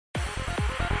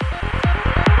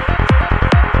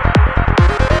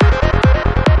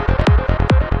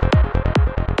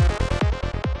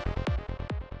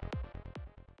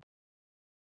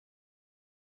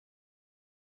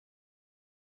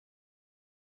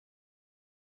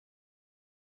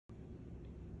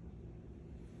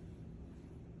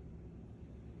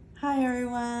Hi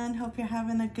everyone, hope you're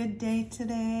having a good day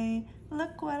today.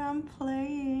 Look what I'm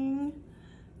playing.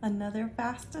 Another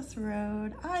Fastest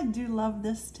Road. I do love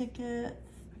this ticket.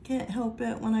 I can't help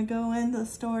it when I go in the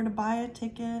store to buy a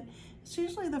ticket. It's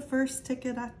usually the first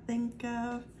ticket I think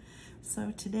of.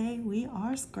 So today we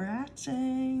are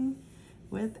scratching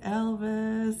with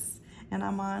Elvis and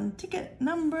I'm on ticket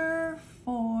number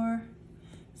 4.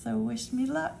 So wish me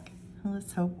luck.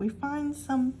 Let's hope we find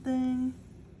something.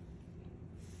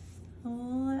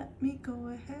 Let me go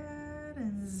ahead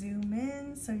and zoom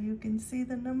in so you can see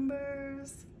the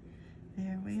numbers.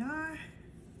 There we are.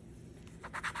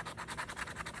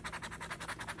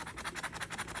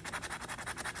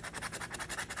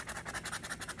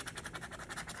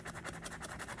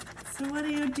 So what are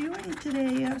you doing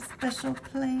today? You have special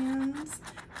plans?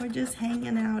 Or just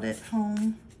hanging out at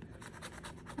home?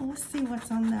 Well, let's see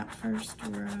what's on that first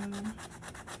row.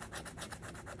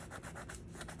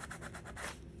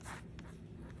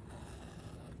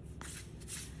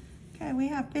 Okay, we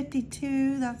have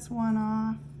 52, that's one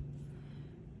off.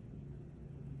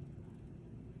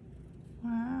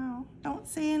 Wow, don't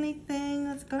see anything.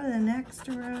 Let's go to the next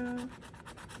row.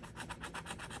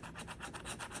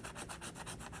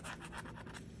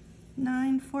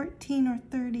 Nine, 14, or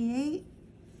 38.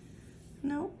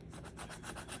 Nope.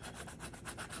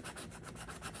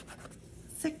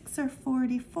 6 or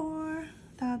 44.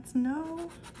 That's no.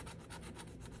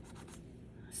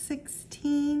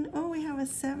 16. Oh, we have a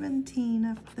 17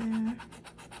 up there.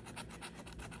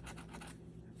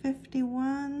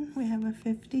 51. We have a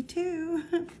 52.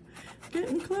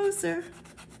 Getting closer.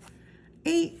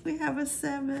 8. We have a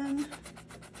 7.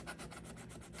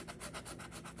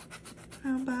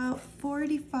 How about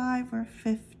 45 or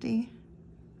 50?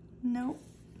 Nope.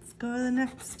 Let's go to the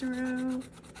next row.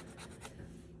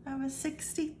 I have a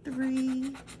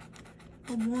 63.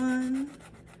 A 1.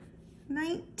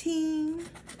 19.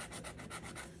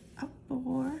 A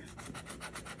 4.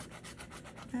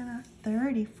 And a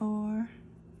 34.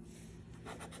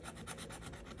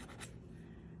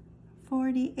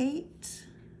 48.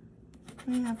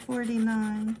 We have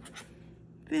 49.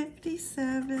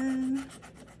 57.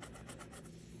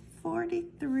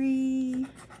 43.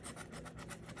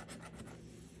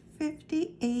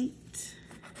 58.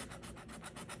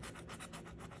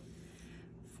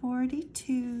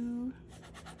 42.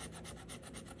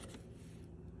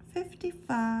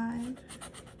 55.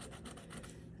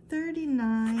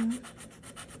 39.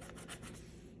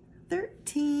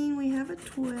 13. We have a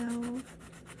 12.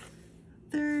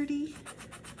 30.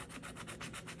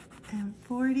 And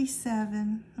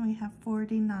 47. We have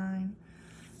 49.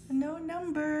 No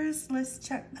numbers. Let's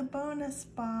check the bonus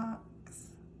box.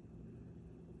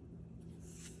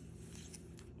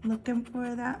 Looking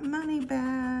for that money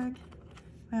bag.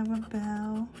 We have a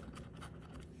bell,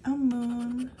 a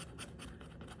moon,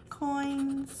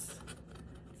 coins,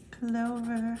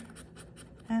 clover,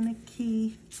 and a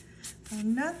key. So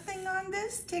nothing on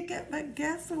this ticket, but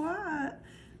guess what?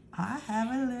 I have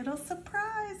a little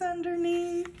surprise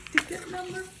underneath. Ticket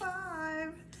number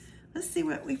 5. Let's see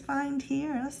what we find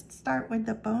here. Let's start with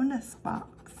the bonus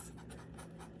box.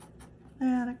 We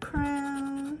got a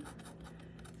crown,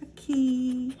 a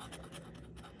key,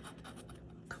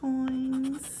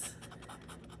 coins,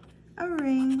 a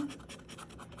ring,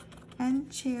 and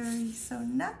cherries. So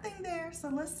nothing there. So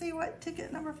let's see what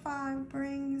ticket number 5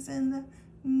 brings in the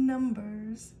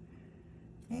numbers.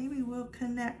 Maybe we'll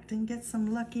connect and get some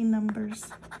lucky numbers.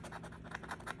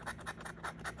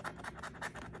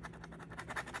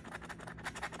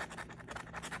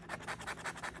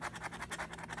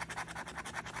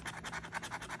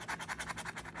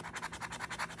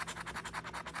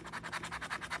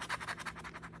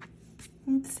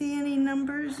 See any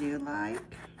numbers you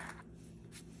like?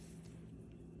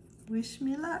 Wish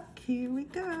me luck. Here we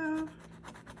go.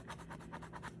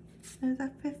 There's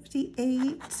a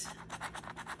 58,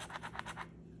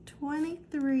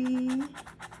 23,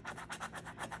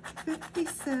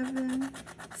 57,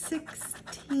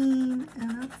 16,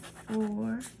 and a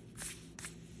 4.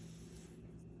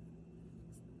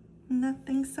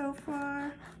 Nothing so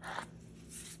far.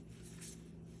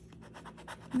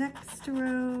 Next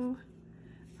row.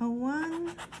 A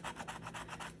 1,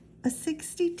 a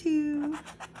 62,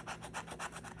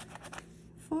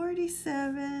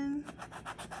 47,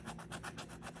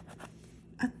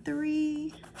 a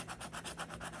 3,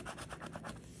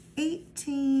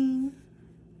 18,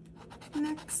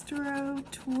 next row,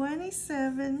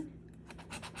 27,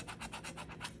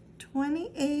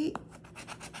 28,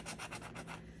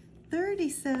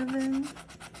 37,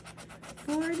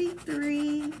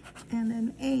 43, and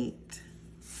an 8.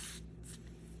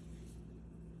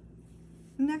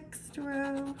 Next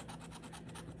row,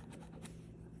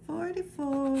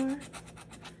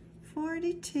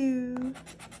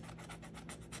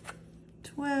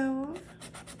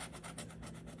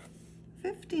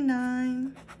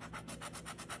 59,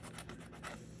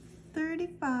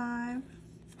 35,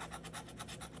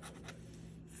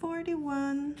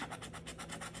 41,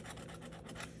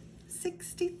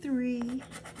 63,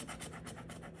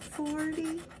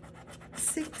 40,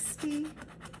 60,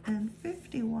 and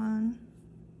 51.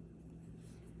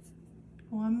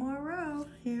 One more row.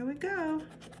 Here we go.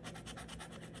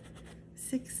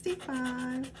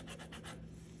 65,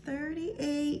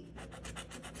 38,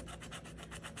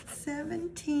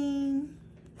 17,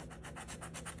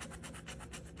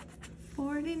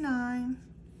 49,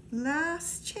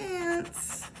 last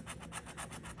chance,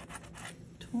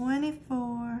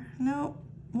 24, nope,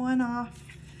 one off.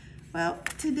 Well,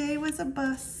 today was a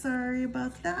bust, sorry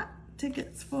about that.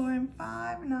 Tickets 4 and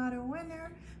 5, not a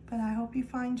winner, but I hope you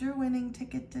find your winning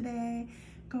ticket today.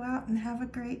 Go out and have a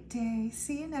great day.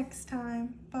 See you next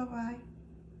time. Bye-bye.